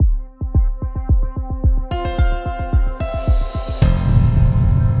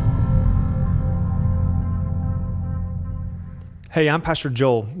Hey, I'm Pastor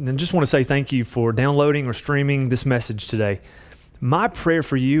Joel, and just want to say thank you for downloading or streaming this message today. My prayer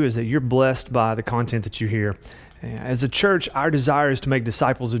for you is that you're blessed by the content that you hear. As a church, our desire is to make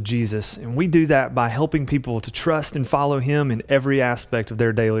disciples of Jesus, and we do that by helping people to trust and follow Him in every aspect of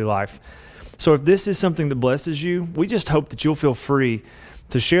their daily life. So if this is something that blesses you, we just hope that you'll feel free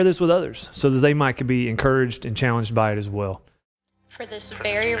to share this with others so that they might be encouraged and challenged by it as well. For this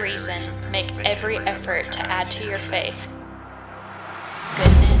very reason, make every effort to add to your faith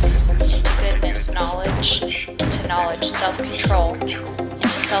goodness, into goodness knowledge, into knowledge self-control, into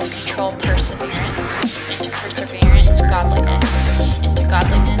self-control perseverance, into perseverance godliness, into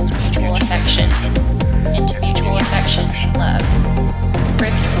godliness mutual affection, into mutual affection love. For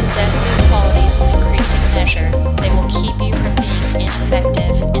if you possess these qualities in increasing measure, they will keep you from being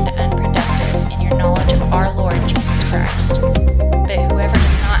ineffective and unproductive in your knowledge of our Lord Jesus Christ. But whoever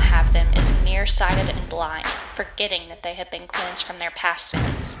does not have them is nearsighted and blind, forgetting that they have been cleansed from their past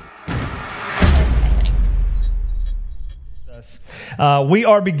sins. We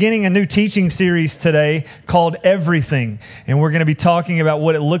are beginning a new teaching series today called Everything, and we're going to be talking about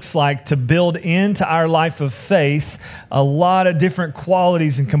what it looks like to build into our life of faith a lot of different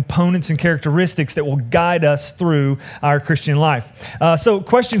qualities and components and characteristics that will guide us through our Christian life. So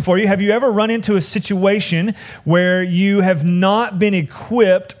question for you, have you ever run into a situation where you have not been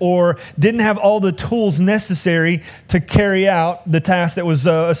equipped or didn't have all the tools necessary to carry out the task that was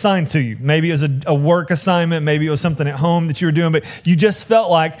assigned to you? Maybe it was a work assignment, maybe it was something at home that you were doing, but you just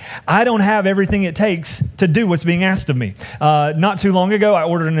felt like, I don't have everything it takes to do what's being asked of me. Not too long ago, I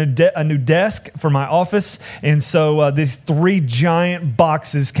ordered a new desk for my office, and so these 3 giant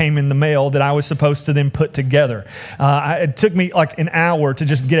boxes came in the mail that I was supposed to then put together. It took me like an hour to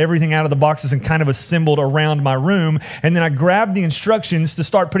just get everything out of the boxes and kind of assembled around my room, and then I grabbed the instructions to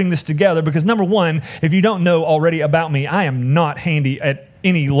start putting this together because, number one, if you don't know already about me, I am not handy at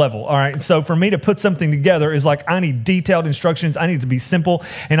any level, all right? So for me to put something together is like, I need detailed instructions. I need it to be simple.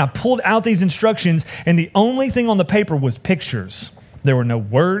 And I pulled out these instructions, and the only thing on the paper was pictures. There were no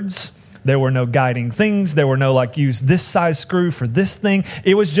words. There were no guiding things. There were no like, use this size screw for this thing.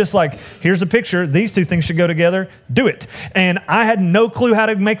 It was just like, here's a picture. These 2 things should go together. Do it. And I had no clue how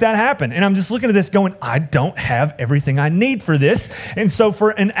to make that happen. And I'm just looking at this going, I don't have everything I need for this. And so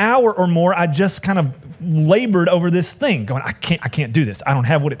for an hour or more, I just kind of labored over this thing going, I can't do this. I don't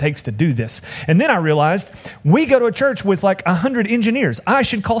have what it takes to do this. And then I realized we go to a church with like 100 engineers. I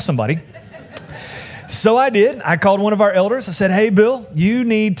should call somebody. So I did. I called one of our elders. I said, hey, Bill, you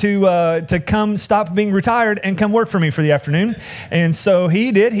need to come stop being retired and come work for me for the afternoon. And so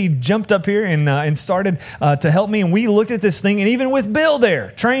he did. He jumped up here and started to help me. And we looked at this thing. And even with Bill there,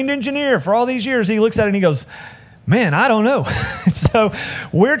 trained engineer for all these years, he looks at it and he goes, man, I don't know. So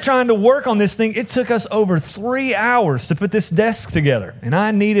we're trying to work on this thing. It took us over 3 hours to put this desk together, and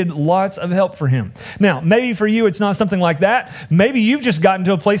I needed lots of help for him. Now, maybe for you, it's not something like that. Maybe you've just gotten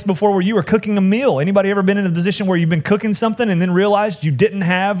to a place before where you were cooking a meal. Anybody ever been in a position where you've been cooking something and then realized you didn't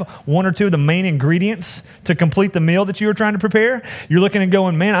have 1 or 2 of the main ingredients to complete the meal that you were trying to prepare? You're looking and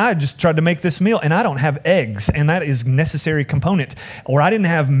going, man, I just tried to make this meal and I don't have eggs, and that is a necessary component, or I didn't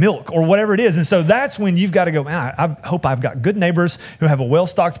have milk, or whatever it is. And so that's when you've got to go, man, I hope I've got good neighbors who have a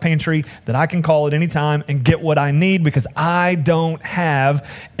well-stocked pantry that I can call at any time and get what I need because I don't have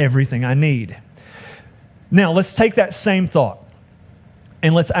everything I need. Now, let's take that same thought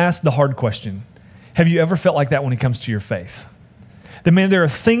and let's ask the hard question. Have you ever felt like that when it comes to your faith? That, man, there are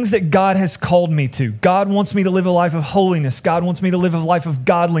things that God has called me to. God wants me to live a life of holiness. God wants me to live a life of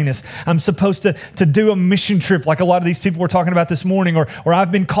godliness. I'm supposed to do a mission trip like a lot of these people were talking about this morning, or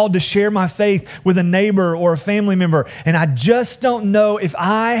I've been called to share my faith with a neighbor or a family member, and I just don't know if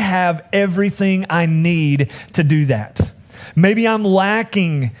I have everything I need to do that. Maybe I'm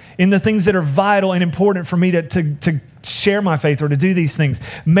lacking in the things that are vital and important for me to share my faith or to do these things.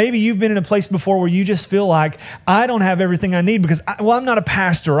 Maybe you've been in a place before where you just feel like, I don't have everything I need because, I'm not a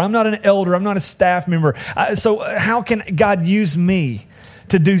pastor, I'm not an elder, I'm not a staff member. So how can God use me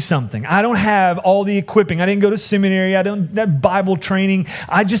to do something? I don't have all the equipping. I didn't go to seminary. I don't have Bible training.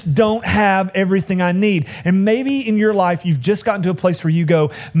 I just don't have everything I need. And maybe in your life, you've just gotten to a place where you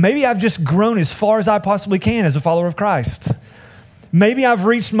go, maybe I've just grown as far as I possibly can as a follower of Christ. Maybe I've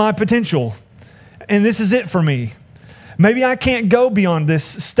reached my potential and this is it for me. Maybe I can't go beyond this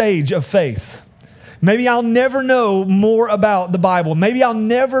stage of faith. Maybe I'll never know more about the Bible. Maybe I'll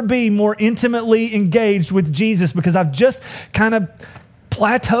never be more intimately engaged with Jesus because I've just kind of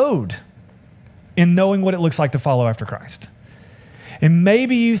plateaued in knowing what it looks like to follow after Christ. And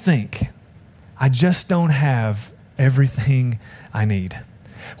maybe you think, I just don't have everything I need.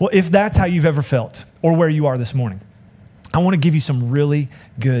 Well, if that's how you've ever felt or where you are this morning, I want to give you some really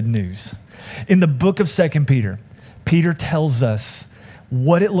good news. In the book of 2 Peter, Peter tells us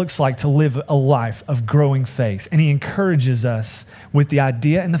what it looks like to live a life of growing faith. And he encourages us with the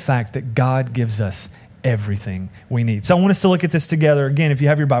idea and the fact that God gives us everything we need. So I want us to look at this together. Again, if you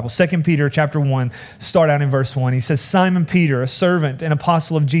have your Bible, 2 Peter chapter 1, start out in verse 1. He says, Simon Peter, a servant and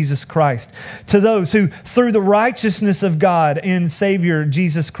apostle of Jesus Christ, to those who through the righteousness of God and Savior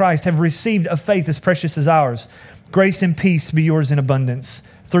Jesus Christ have received a faith as precious as ours, grace and peace be yours in abundance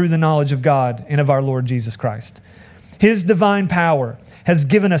through the knowledge of God and of our Lord Jesus Christ. His divine power has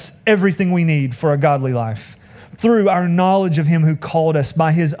given us everything we need for a godly life. Through our knowledge of Him who called us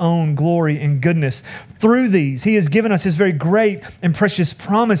by His own glory and goodness. Through these, He has given us His very great and precious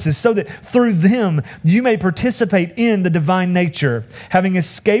promises so that through them you may participate in the divine nature, having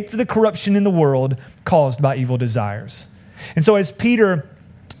escaped the corruption in the world caused by evil desires. And so as Peter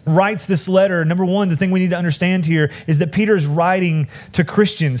writes this letter, number one, the thing we need to understand here is that Peter is writing to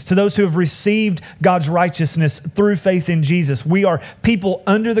Christians, to those who have received God's righteousness through faith in Jesus. We are people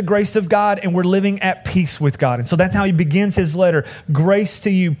under the grace of God, and we're living at peace with God. And so that's how he begins his letter. Grace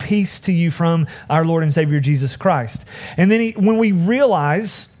to you, peace to you from our Lord and Savior Jesus Christ. And then when we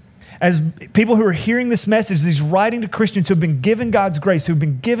realize, as people who are hearing this message, he's writing to Christians who have been given God's grace, who have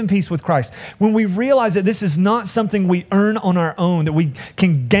been given peace with Christ. When we realize that this is not something we earn on our own, that we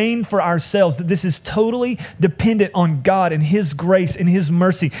can gain for ourselves, that this is totally dependent on God and His grace and His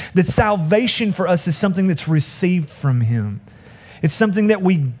mercy, that salvation for us is something that's received from Him. It's something that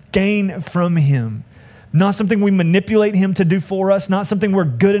we gain from Him. Not something we manipulate Him to do for us, not something we're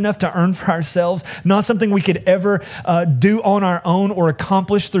good enough to earn for ourselves, not something we could ever do on our own or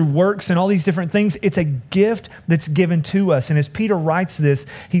accomplish through works and all these different things. It's a gift that's given to us. And as Peter writes this,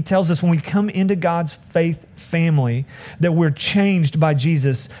 he tells us when we come into God's faith family that we're changed by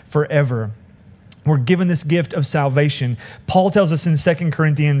Jesus forever. We're given this gift of salvation. Paul tells us in 2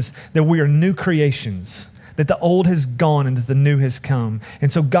 Corinthians that we are new creations, that the old has gone and that the new has come. And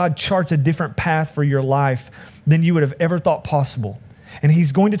so God charts a different path for your life than you would have ever thought possible. And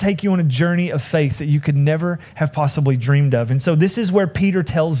He's going to take you on a journey of faith that you could never have possibly dreamed of. And so this is where Peter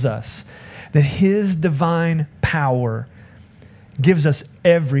tells us that His divine power gives us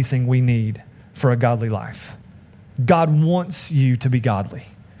everything we need for a godly life. God wants you to be godly.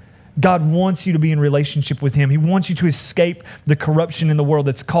 God wants you to be in relationship with Him. He wants you to escape the corruption in the world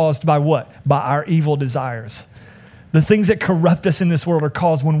that's caused by what? By our evil desires. The things that corrupt us in this world are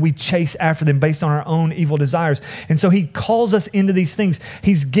caused when we chase after them based on our own evil desires. And so He calls us into these things.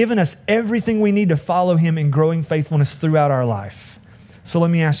 He's given us everything we need to follow Him in growing faithfulness throughout our life. So let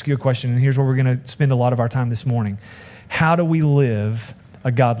me ask you a question, and here's where we're going to spend a lot of our time this morning. How do we live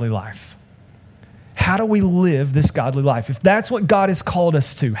a godly life? How do we live this godly life? If that's what God has called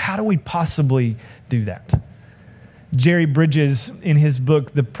us to, how do we possibly do that? Jerry Bridges, in his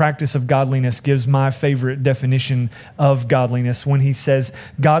book, The Practice of Godliness, gives my favorite definition of godliness when he says,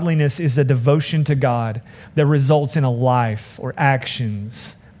 godliness is a devotion to God that results in a life or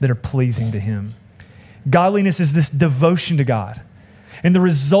actions that are pleasing to Him. Godliness is this devotion to God. And the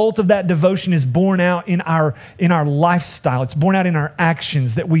result of that devotion is born out in our lifestyle. It's born out in our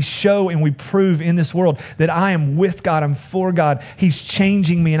actions that we show and we prove in this world that I am with God, I'm for God. He's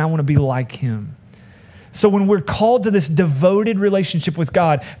changing me and I want to be like Him. So when we're called to this devoted relationship with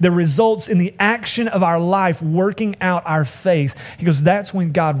God that results in the action of our life working out our faith, he goes, that's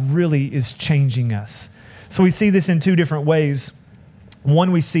when God really is changing us. So we see this in two different ways.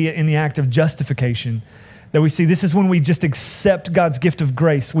 One, we see it in the act of justification. That we see this is when we just accept God's gift of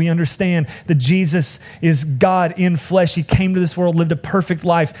grace. We understand that Jesus is God in flesh. He came to this world, lived a perfect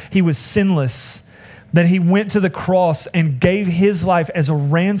life. He was sinless. That He went to the cross and gave His life as a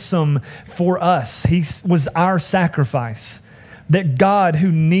ransom for us. He was our sacrifice. That God,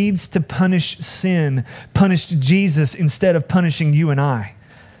 who needs to punish sin, punished Jesus instead of punishing you and I.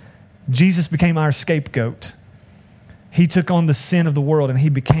 Jesus became our scapegoat. He took on the sin of the world and He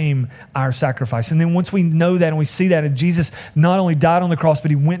became our sacrifice. And then once we know that and we see that, and Jesus not only died on the cross, but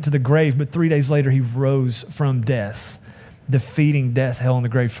He went to the grave, but 3 days later He rose from death, defeating death, hell, and the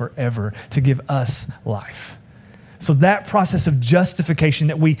grave forever to give us life. So that process of justification,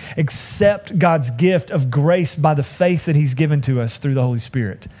 that we accept God's gift of grace by the faith that He's given to us through the Holy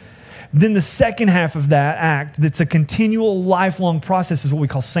Spirit. Then the second half of that act, that's a continual lifelong process, is what we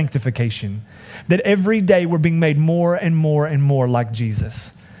call sanctification. That every day we're being made more and more and more like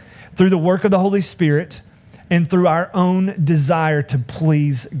Jesus. Through the work of the Holy Spirit and through our own desire to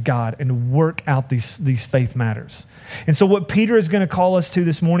please God and work out these faith matters. And so what Peter is going to call us to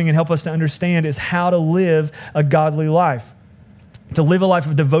this morning and help us to understand is how to live a godly life. to live a life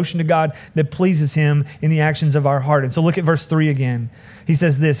of devotion to God that pleases Him in the actions of our heart. And so look at verse 3 again. He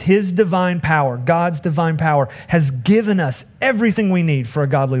says this, His divine power, God's divine power, has given us everything we need for a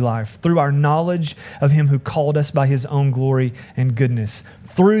godly life through our knowledge of Him who called us by His own glory and goodness.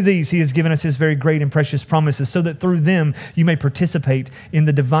 Through these, He has given us His very great and precious promises, so that through them you may participate in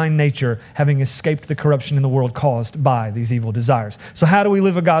the divine nature, having escaped the corruption in the world caused by these evil desires. So how do we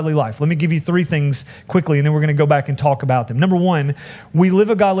live a godly life? Let me give you 3 things quickly, and then we're going to go back and talk about them. Number 1, we live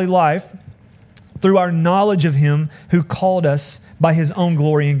a godly life through our knowledge of Him who called us by His own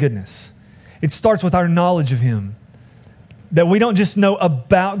glory and goodness. It starts with our knowledge of Him. That we don't just know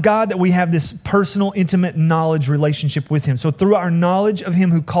about God, that we have this personal, intimate knowledge relationship with Him. So through our knowledge of Him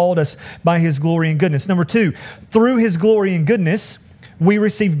who called us by His glory and goodness. Number 2, through His glory and goodness, we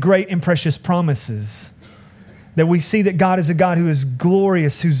receive great and precious promises. That we see that God is a God who is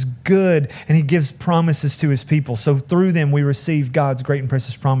glorious, who's good, and He gives promises to His people. So through them, we receive God's great and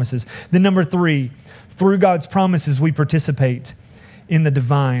precious promises. Then number 3, through God's promises, we participate in the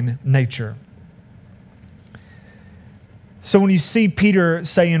divine nature. So when you see Peter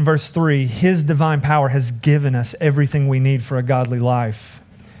say in verse 3, His divine power has given us everything we need for a godly life,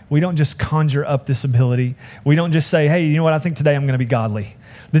 we don't just conjure up this ability. We don't just say, hey, you know what, I think today I'm going to be godly.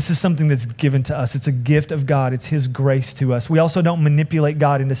 This is something that's given to us. It's a gift of God. It's His grace to us. We also don't manipulate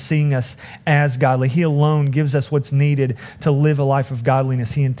God into seeing us as godly. He alone gives us what's needed to live a life of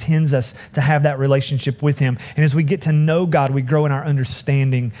godliness. He intends us to have that relationship with Him. And as we get to know God, we grow in our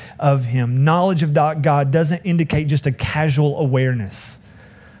understanding of Him. Knowledge of God doesn't indicate just a casual awareness.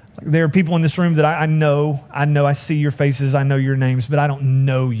 There are people in this room that I know, I see your faces, I know your names, but I don't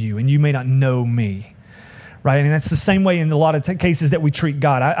know you, and you may not know me. Right? And that's the same way in a lot of cases that we treat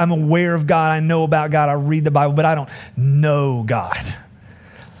God. I'm aware of God. I know about God. I read the Bible, but I don't know God.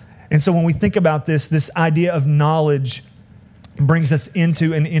 And so when we think about this idea of knowledge brings us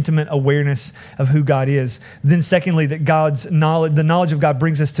into an intimate awareness of who God is. Then secondly, that the knowledge of God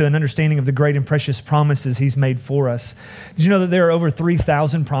brings us to an understanding of the great and precious promises He's made for us. Did you know that there are over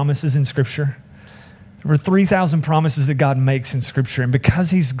 3,000 promises in Scripture? Over 3,000 promises that God makes in Scripture. And because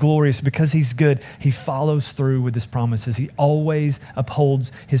He's glorious, because He's good, He follows through with His promises. He always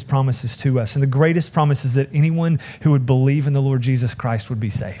upholds His promises to us. And the greatest promise is that anyone who would believe in the Lord Jesus Christ would be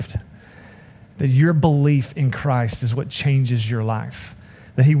saved. That your belief in Christ is what changes your life.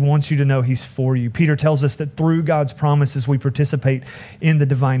 That He wants you to know He's for you. Peter tells us that through God's promises, we participate in the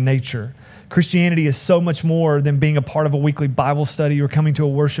divine nature. Christianity is so much more than being a part of a weekly Bible study or coming to a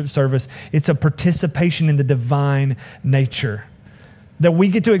worship service. It's a participation in the divine nature. That we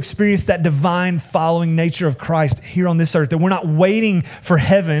get to experience that divine following nature of Christ here on this earth. That we're not waiting for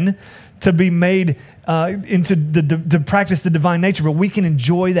heaven to be made to practice the divine nature, but we can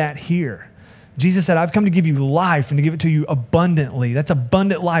enjoy that here. Jesus said, I've come to give you life and to give it to you abundantly. That's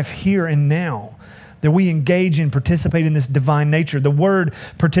abundant life here and now. That we engage and participate in this divine nature. The word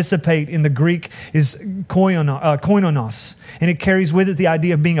participate in the Greek is koinonos, and it carries with it the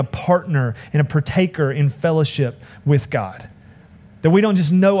idea of being a partner and a partaker in fellowship with God. That we don't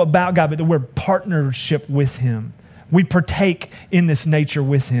just know about God, but that we're partnership with Him. We partake in this nature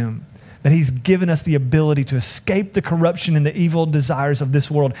with Him. That He's given us the ability to escape the corruption and the evil desires of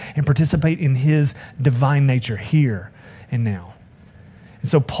this world and participate in His divine nature here and now. And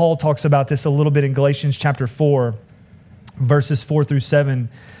so Paul talks about this a little bit in Galatians chapter 4, verses 4 through 7,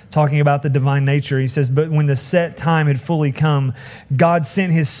 talking about the divine nature. He says, but when the set time had fully come, God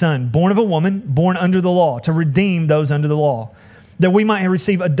sent His Son, born of a woman, born under the law, to redeem those under the law, that we might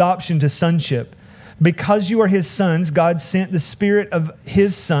receive adoption to sonship. Because you are His sons, God sent the Spirit of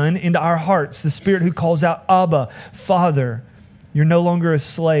His Son into our hearts, the Spirit who calls out, Abba, Father. You're no longer a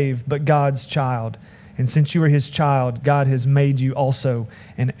slave, but God's child. And since you are His child, God has made you also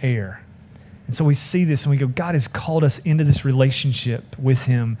an heir. And so we see this and we go, God has called us into this relationship with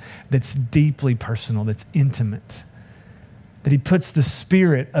Him that's deeply personal, that's intimate. That He puts the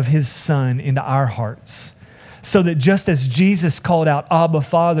Spirit of His Son into our hearts. So that just as Jesus called out Abba,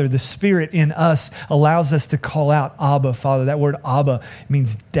 Father, the Spirit in us allows us to call out Abba, Father. That word Abba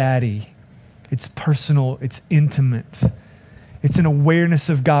means daddy. It's personal, it's intimate. It's an awareness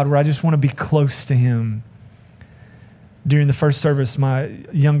of God where I just want to be close to Him. During the first service, my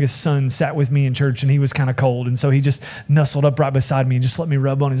youngest son sat with me in church and he was kind of cold. And so he just nestled up right beside me and just let me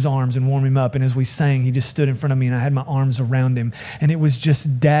rub on his arms and warm him up. And as we sang, he just stood in front of me and I had my arms around him. And it was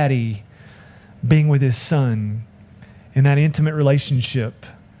just daddy being with his son in that intimate relationship.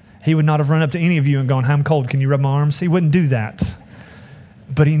 He would not have run up to any of you and gone, I'm cold, can you rub my arms? He wouldn't do that.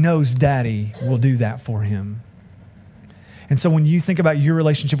 But he knows daddy will do that for him. And so when you think about your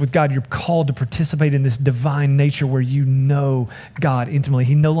relationship with God, you're called to participate in this divine nature where you know God intimately.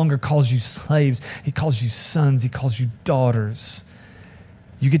 He no longer calls you slaves. He calls you sons. He calls you daughters.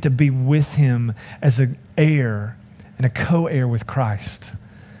 You get to be with him as an heir and a co-heir with Christ,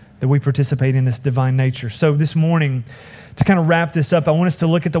 that we participate in this divine nature. So this morning, to kind of wrap this up, I want us to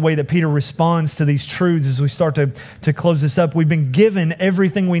look at the way that Peter responds to these truths as we start to close this up. We've been given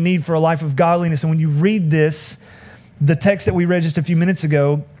everything we need for a life of godliness. And when you read this, the text that we read just a few minutes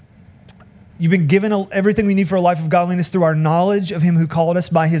ago, you've been given everything we need for a life of godliness through our knowledge of him who called us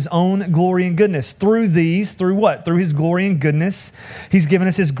by his own glory and goodness. Through what? Through his glory and goodness, he's given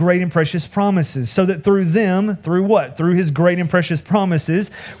us his great and precious promises, so that through them, through what? Through his great and precious promises,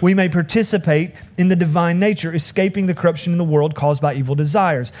 we may participate in the divine nature, escaping the corruption in the world caused by evil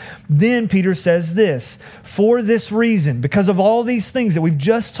desires. Then Peter says this, for this reason, because of all these things that we've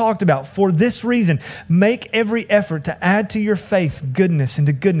just talked about, for this reason, make every effort to add to your faith goodness, and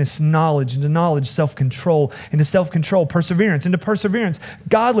to goodness, knowledge, and to knowledge, self-control, and to self-control, perseverance, and to perseverance,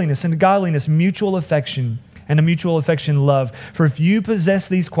 godliness, and to godliness, mutual affection, and to mutual affection, love. For if you possess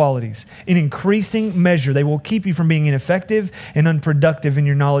these qualities in increasing measure, they will keep you from being ineffective and unproductive in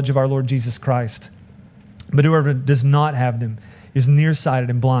your knowledge of our Lord Jesus Christ. But whoever does not have them is nearsighted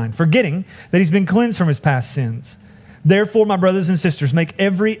and blind, forgetting that he's been cleansed from his past sins. Therefore, my brothers and sisters, make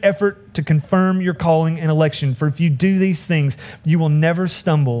every effort to confirm your calling and election. For if you do these things, you will never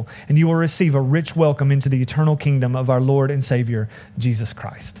stumble, and you will receive a rich welcome into the eternal kingdom of our Lord and Savior, Jesus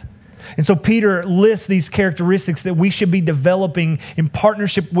Christ. And so Peter lists these characteristics that we should be developing in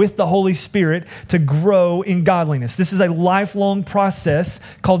partnership with the Holy Spirit to grow in godliness. This is a lifelong process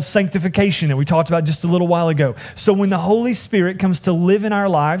called sanctification that we talked about just a little while ago. So when the Holy Spirit comes to live in our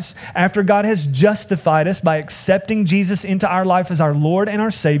lives, after God has justified us by accepting Jesus into our life as our Lord and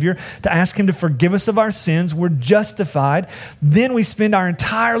our Savior, to ask him to forgive us of our sins, we're justified. Then we spend our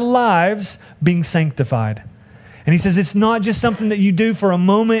entire lives being sanctified. And he says it's not just something that you do for a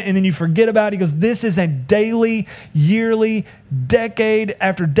moment and then you forget about. He goes, this is a daily, yearly, decade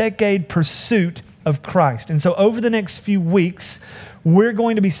after decade pursuit of Christ. And so over the next few weeks, we're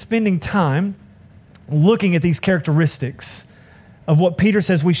going to be spending time looking at these characteristics of what Peter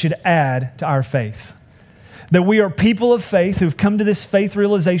says we should add to our faith. That we are people of faith who've come to this faith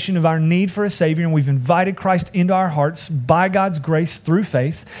realization of our need for a Savior, and we've invited Christ into our hearts by God's grace through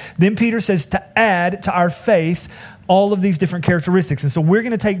faith. Then Peter says to add to our faith all of these different characteristics. And so we're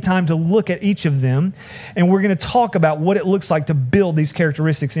going to take time to look at each of them, and we're going to talk about what it looks like to build these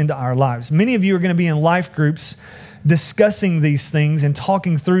characteristics into our lives. Many of you are going to be in life groups discussing these things and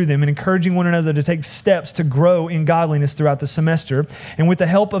talking through them and encouraging one another to take steps to grow in godliness throughout the semester. And with the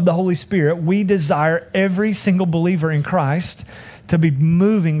help of the Holy Spirit, we desire every single believer in Christ to be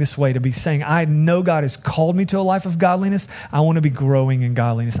moving this way, to be saying, I know God has called me to a life of godliness. I want to be growing in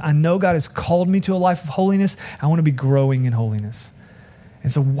godliness. I know God has called me to a life of holiness. I want to be growing in holiness.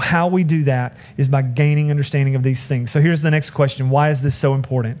 And so how we do that is by gaining understanding of these things. So here's the next question. Why is this so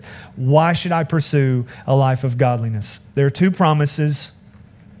important? Why should I pursue a life of godliness? There are two promises,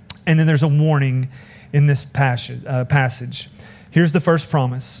 and then there's a warning in this passage. Here's the first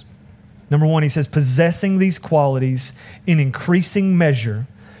promise. Number one, he says, possessing these qualities in increasing measure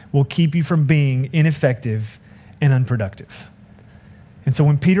will keep you from being ineffective and unproductive. And so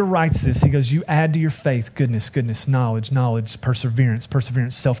when Peter writes this, he goes, you add to your faith goodness, goodness, knowledge, knowledge, perseverance,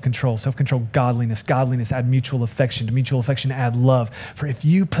 perseverance, self-control, self-control, godliness, godliness, add mutual affection, to mutual affection, add love. For if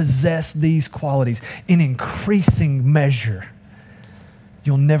you possess these qualities in increasing measure,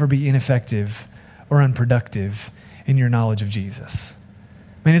 you'll never be ineffective or unproductive in your knowledge of Jesus.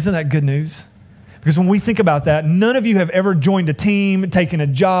 Man, isn't that good news? Because when we think about that, none of you have ever joined a team, taken a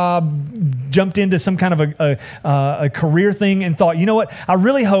job, jumped into some kind of a career thing and thought, you know what, I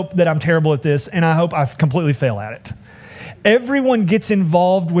really hope that I'm terrible at this and I hope I completely fail at it. Everyone gets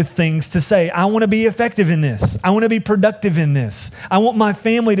involved with things to say, I want to be effective in this. I want to be productive in this. I want my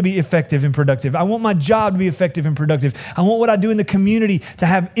family to be effective and productive. I want my job to be effective and productive. I want what I do in the community to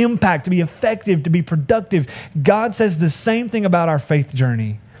have impact, to be effective, to be productive. God says the same thing about our faith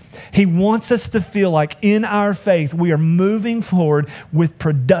journey. He wants us to feel like in our faith, we are moving forward with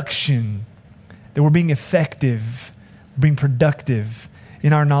production, that we're being effective, being productive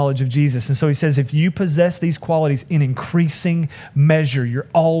in our knowledge of Jesus. And so he says, if you possess these qualities in increasing measure, you're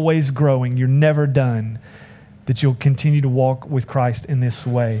always growing, you're never done, that you'll continue to walk with Christ in this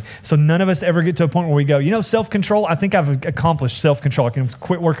way. So none of us ever get to a point where we go, you know, self-control, I think I've accomplished self-control. I can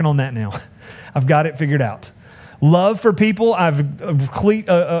quit working on that now. I've got it figured out. Love for people, I've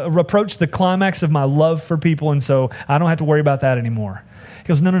approached the climax of my love for people, and so I don't have to worry about that anymore. He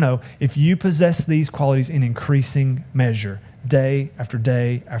goes, no. If you possess these qualities in increasing measure, day after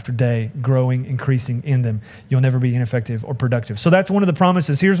day after day, growing, increasing in them, you'll never be ineffective or productive. So that's one of the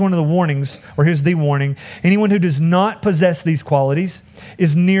promises. Here's one of the warnings, or here's the warning. Anyone who does not possess these qualities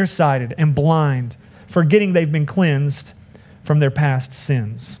is nearsighted and blind, forgetting they've been cleansed from their past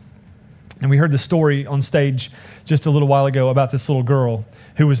sins. And we heard the story on stage just a little while ago about this little girl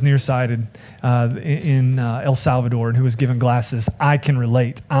who was nearsighted in El Salvador and who was given glasses. I can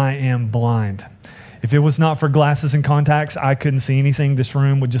relate. I am blind. If it was not for glasses and contacts, I couldn't see anything. This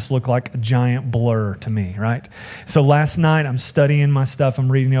room would just look like a giant blur to me, right? So last night, I'm studying my stuff.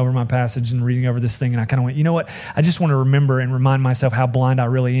 I'm reading over my passage and reading over this thing, and I kind of went, you know what? I just want to remember and remind myself how blind I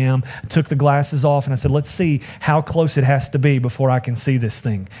really am. I took the glasses off, and I said, let's see how close it has to be before I can see this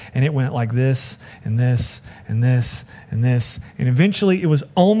thing. And it went like this, and this, and this, and this. And eventually, it was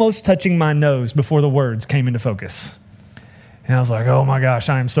almost touching my nose before the words came into focus. And I was like, oh my gosh,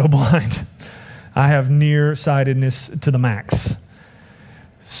 I am so blind. I have nearsightedness to the max.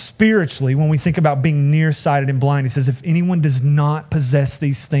 Spiritually, when we think about being nearsighted and blind, he says, if anyone does not possess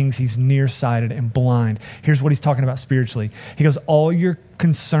these things, he's nearsighted and blind. Here's what he's talking about spiritually. He goes, all you're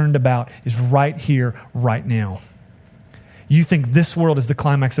concerned about is right here, right now. You think this world is the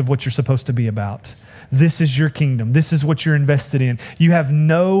climax of what you're supposed to be about. This is your kingdom. This is what you're invested in. You have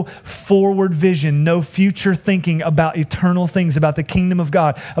no forward vision, no future thinking about eternal things, about the kingdom of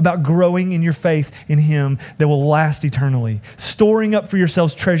God, about growing in your faith in Him that will last eternally. Storing up for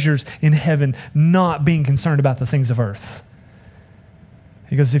yourselves treasures in heaven, not being concerned about the things of earth.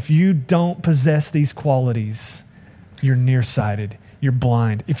 He goes, if you don't possess these qualities, you're nearsighted. You're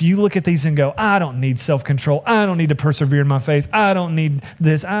blind. If you look at these and go, I don't need self-control. I don't need to persevere in my faith. I don't need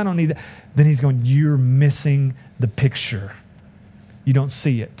this. I don't need that. Then he's going, you're missing the picture. You don't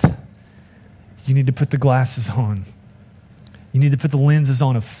see it. You need to put the glasses on. You need to put the lenses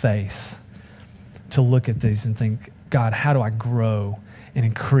on of faith to look at these and think, God, how do I grow and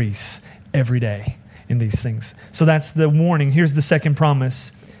increase every day in these things? So that's the warning. Here's the second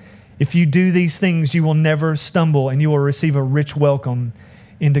promise. If you do these things, you will never stumble and you will receive a rich welcome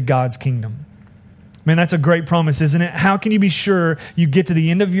into God's kingdom. Man, that's a great promise, isn't it? How can you be sure you get to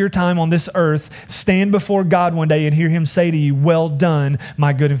the end of your time on this earth, stand before God one day and hear Him say to you, well done,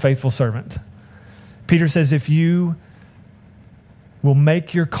 my good and faithful servant? Peter says, if you will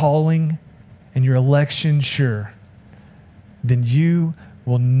make your calling and your election sure, then you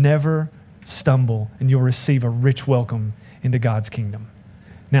will never stumble and you'll receive a rich welcome into God's kingdom.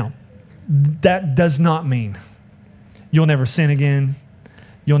 Now, that does not mean you'll never sin again.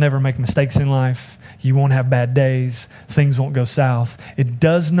 You'll never make mistakes in life. You won't have bad days. Things won't go south. It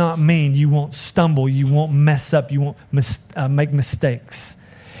does not mean you won't stumble. You won't mess up. You won't make mistakes.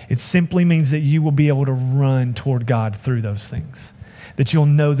 It simply means that you will be able to run toward God through those things. That you'll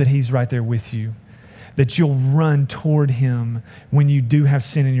know that He's right there with you. That you'll run toward Him when you do have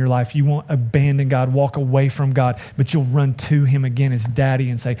sin in your life. You won't abandon God, walk away from God, but you'll run to Him again as Daddy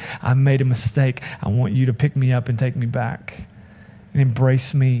and say, I made a mistake. I want you to pick me up and take me back and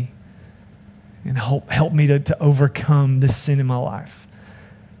embrace me and help me to overcome this sin in my life.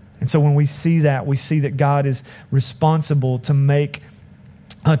 And so when we see that God is responsible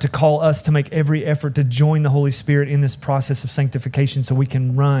to call us to make every effort to join the Holy Spirit in this process of sanctification so we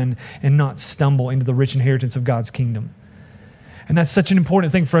can run and not stumble into the rich inheritance of God's kingdom. And that's such an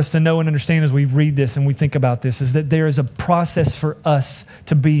important thing for us to know and understand as we read this and we think about this, is that there is a process for us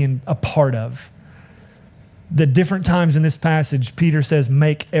to be a part of. The different times in this passage, Peter says,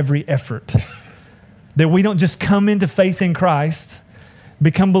 make every effort. That we don't just come into faith in Christ,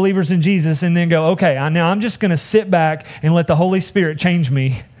 become believers in Jesus, and then go, okay, now I'm just going to sit back and let the Holy Spirit change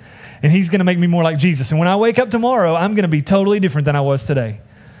me, and He's going to make me more like Jesus. And when I wake up tomorrow, I'm going to be totally different than I was today.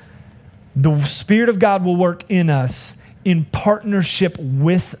 The Spirit of God will work in us in partnership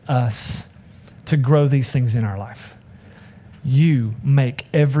with us to grow these things in our life. You make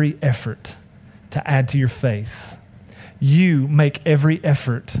every effort to add to your faith. You make every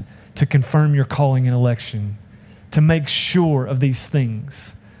effort to confirm your calling and election, to make sure of these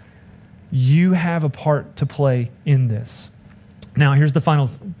things. You have a part to play in this. Now, here's the final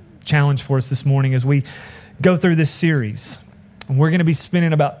challenge for us this morning as we go through this series. And we're going to be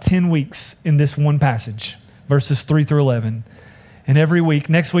spending about 10 weeks in this one passage, verses 3 through 11. And every week,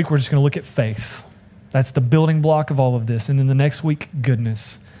 next week, we're just going to look at faith. That's the building block of all of this. And then the next week,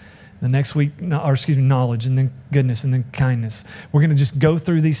 goodness. The next week, knowledge, and then goodness, and then kindness. We're going to just go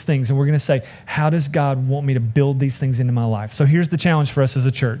through these things, and we're going to say, how does God want me to build these things into my life? So here's the challenge for us as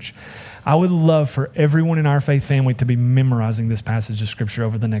a church. I would love for everyone in our faith family to be memorizing this passage of Scripture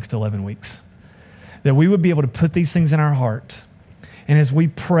over the next 11 weeks. That we would be able to put these things in our heart, And as we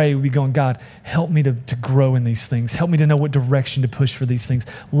pray, we be going, God, help me to grow in these things. Help me to know what direction to push for these things.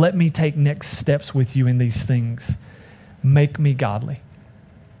 Let me take next steps with you in these things. Make me godly.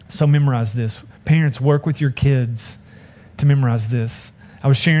 So memorize this. Parents, work with your kids to memorize this. I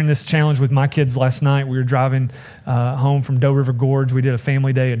was sharing this challenge with my kids last night. We were driving home from Doe River Gorge. We did a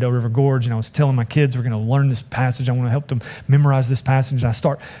family day at Doe River Gorge, and I was telling my kids we're going to learn this passage. I want to help them memorize this passage. And I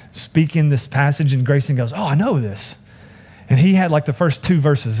start speaking this passage, and Grayson goes, oh, I know this. And he had like the first 2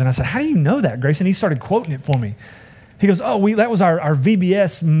 verses. And I said, how do you know that, Grayson? He started quoting it for me. He goes, that was our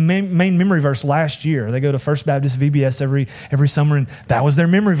VBS main memory verse last year. They go to First Baptist VBS every summer, and that was their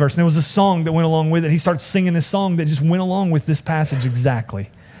memory verse. And there was a song that went along with it. He starts singing this song that just went along with this passage exactly.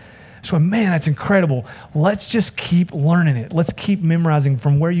 So, man, that's incredible. Let's just keep learning it. Let's keep memorizing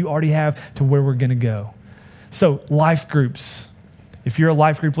from where you already have to where we're going to go. So, life groups. If you're a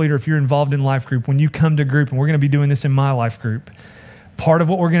life group leader, if you're involved in life group, when you come to group, and we're going to be doing this in my life group, part of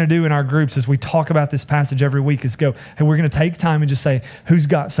what we're going to do in our groups as we talk about this passage every week is go, hey, we're going to take time and just say, who's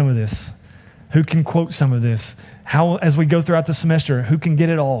got some of this? Who can quote some of this? How, as we go throughout the semester, who can get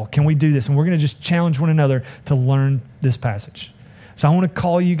it all? Can we do this? And we're going to just challenge one another to learn this passage. So I want to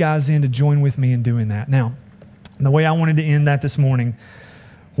call you guys in to join with me in doing that. Now, the way I wanted to end that this morning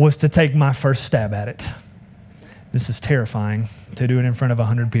was to take my first stab at it. This is terrifying to do it in front of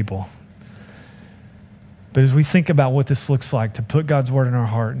 100 people. But as we think about what this looks like, to put God's word in our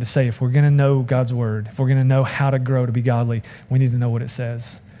heart and to say, if we're going to know God's word, if we're going to know how to grow to be godly, we need to know what it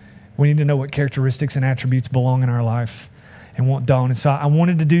says. We need to know what characteristics and attributes belong in our life and won't dawn. And so I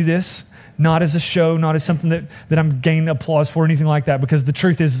wanted to do this, not as a show, not as something that I'm gaining applause for or anything like that, because the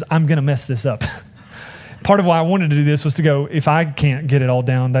truth is I'm going to mess this up. Part of why I wanted to do this was to go, if I can't get it all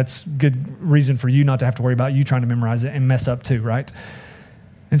down, that's good reason for you not to have to worry about you trying to memorize it and mess up too, right?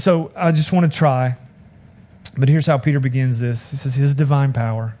 And so I just want to try. But here's how Peter begins this. He says, his divine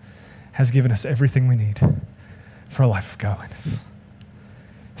power has given us everything we need for a life of godliness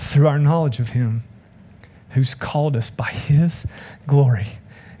through our knowledge of him who's called us by his glory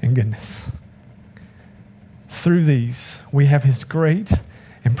and goodness. Through these, we have his great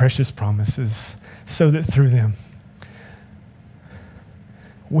and precious promises so that through them,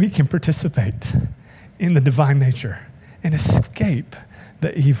 we can participate in the divine nature and escape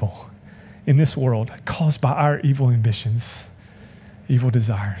the evil in this world caused by our evil ambitions, evil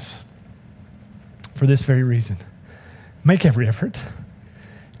desires. For this very reason, make every effort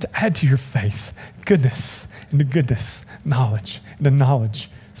to add to your faith goodness, and to goodness, knowledge, and to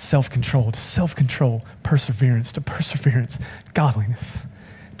knowledge, self-control, to self-control, perseverance, to perseverance, godliness,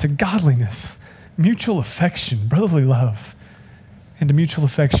 to godliness, mutual affection, brotherly love, and to mutual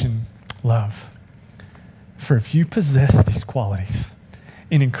affection, love. For if you possess these qualities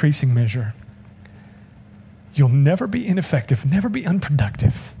in increasing measure, you'll never be ineffective, never be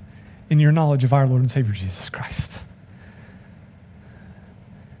unproductive in your knowledge of our Lord and Savior Jesus Christ.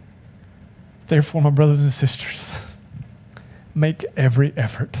 Therefore, my brothers and sisters, make every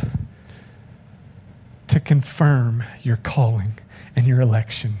effort to confirm your calling and your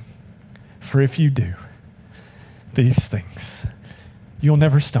election. For if you do these things, you'll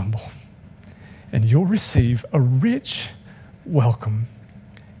never stumble, and you'll receive a rich welcome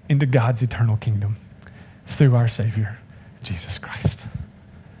into God's eternal kingdom through our Savior, Jesus Christ.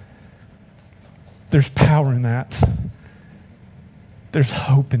 There's power in that. There's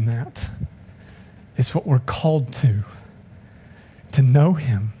hope in that. It's what we're called to know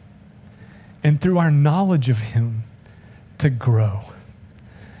him, and through our knowledge of him, to grow,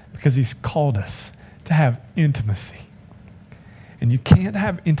 because he's called us to have intimacy. And you can't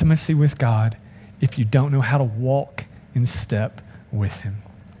have intimacy with God if you don't know how to walk in step with him.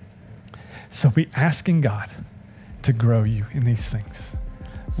 So be asking God to grow you in these things.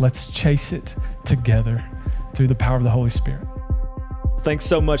 Let's chase it together through the power of the Holy Spirit. Thanks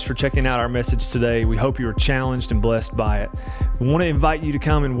so much for checking out our message today. We hope you were challenged and blessed by it. We want to invite you to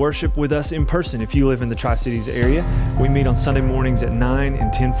come and worship with us in person if you live in the Tri-Cities area. We meet on Sunday mornings at 9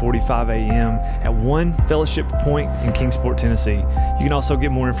 and 10:45 a.m. at One Fellowship Point in Kingsport, Tennessee. You can also get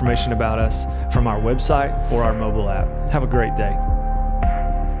more information about us from our website or our mobile app. Have a great day.